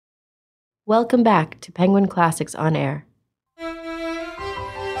Welcome back to Penguin Classics On Air.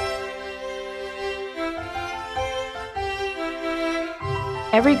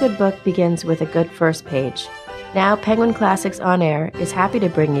 Every good book begins with a good first page. Now, Penguin Classics On Air is happy to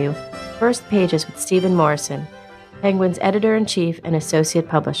bring you First Pages with Stephen Morrison, Penguin's editor-in-chief and associate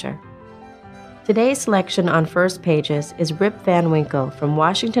publisher. Today's selection on First Pages is Rip Van Winkle from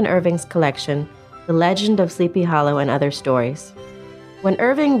Washington Irving's collection, The Legend of Sleepy Hollow and Other Stories. When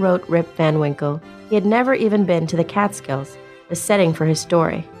Irving wrote Rip Van Winkle, he had never even been to the Catskills, the setting for his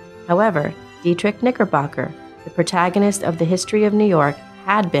story. However, Dietrich Knickerbocker, the protagonist of The History of New York,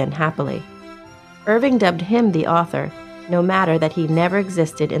 had been happily. Irving dubbed him the author, no matter that he never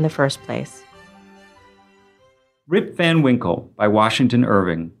existed in the first place. Rip Van Winkle by Washington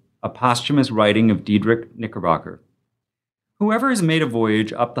Irving, a posthumous writing of Dietrich Knickerbocker. Whoever has made a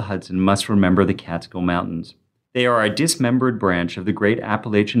voyage up the Hudson must remember the Catskill Mountains. They are a dismembered branch of the great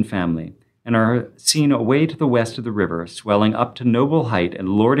Appalachian family and are seen away to the west of the river, swelling up to noble height and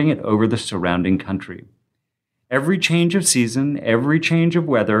lording it over the surrounding country. Every change of season, every change of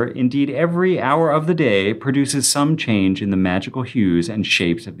weather, indeed every hour of the day produces some change in the magical hues and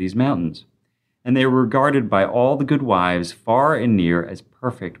shapes of these mountains, and they are regarded by all the good wives far and near as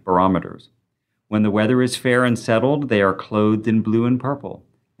perfect barometers. When the weather is fair and settled, they are clothed in blue and purple,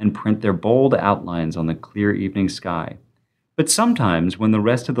 and print their bold outlines on the clear evening sky. But sometimes, when the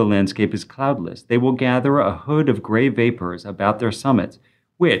rest of the landscape is cloudless, they will gather a hood of gray vapors about their summits,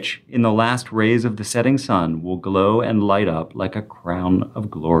 which, in the last rays of the setting sun, will glow and light up like a crown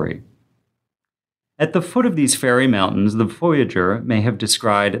of glory. At the foot of these fairy mountains, the voyager may have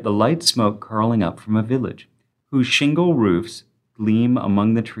descried the light smoke curling up from a village, whose shingle roofs gleam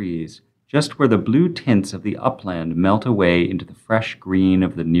among the trees, just where the blue tints of the upland melt away into the fresh green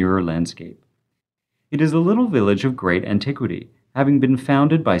of the nearer landscape. It is a little village of great antiquity, having been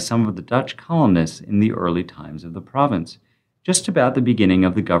founded by some of the Dutch colonists in the early times of the province, just about the beginning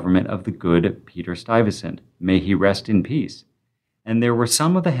of the government of the good Peter Stuyvesant, may he rest in peace, and there were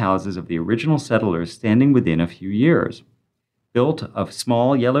some of the houses of the original settlers standing within a few years, built of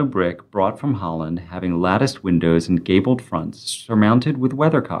small yellow brick brought from Holland, having latticed windows and gabled fronts surmounted with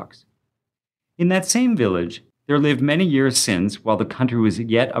weathercocks. In that same village, there lived many years since, while the country was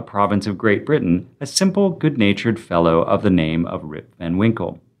yet a province of Great Britain, a simple, good-natured fellow of the name of Rip Van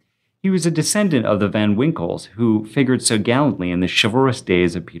Winkle. He was a descendant of the Van Winkles, who figured so gallantly in the chivalrous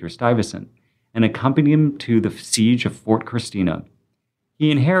days of Peter Stuyvesant, and accompanied him to the siege of Fort Christina. He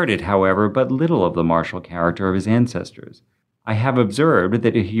inherited, however, but little of the martial character of his ancestors. I have observed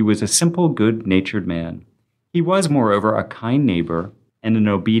that he was a simple, good-natured man. He was, moreover, a kind neighbor and an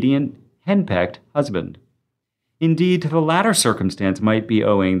obedient, henpecked husband. Indeed, to the latter circumstance might be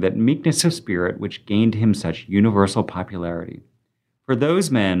owing that meekness of spirit which gained him such universal popularity. For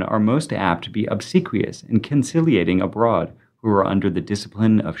those men are most apt to be obsequious and conciliating abroad who are under the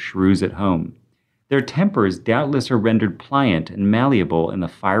discipline of shrews at home. Their tempers doubtless are rendered pliant and malleable in the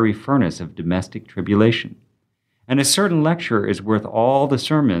fiery furnace of domestic tribulation. And a certain lecture is worth all the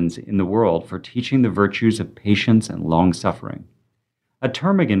sermons in the world for teaching the virtues of patience and long-suffering. A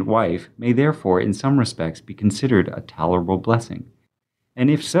termagant wife may therefore in some respects be considered a tolerable blessing. And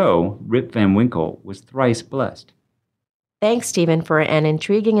if so, Rip Van Winkle was thrice blessed. Thanks, Stephen, for an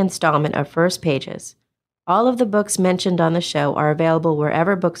intriguing installment of First Pages. All of the books mentioned on the show are available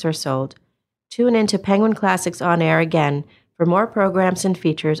wherever books are sold. Tune in to Penguin Classics On Air again for more programs and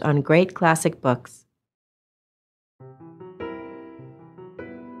features on great classic books.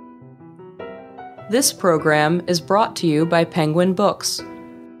 This program is brought to you by Penguin Books,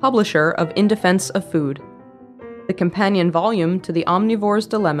 publisher of In Defense of Food, the companion volume to The Omnivore's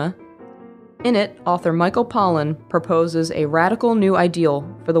Dilemma. In it, author Michael Pollan proposes a radical new ideal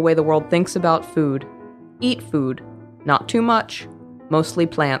for the way the world thinks about food. Eat food, not too much, mostly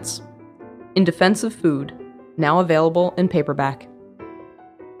plants. In Defense of Food, now available in paperback.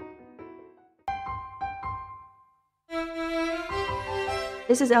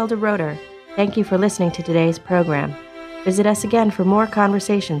 This is Elda Roeder. Thank you for listening to today's program. Visit us again for more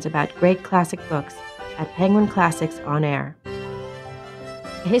conversations about great classic books at Penguin Classics On Air.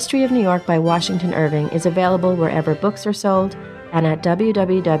 The History of New York by Washington Irving is available wherever books are sold and at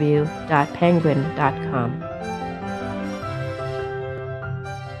www.penguin.com.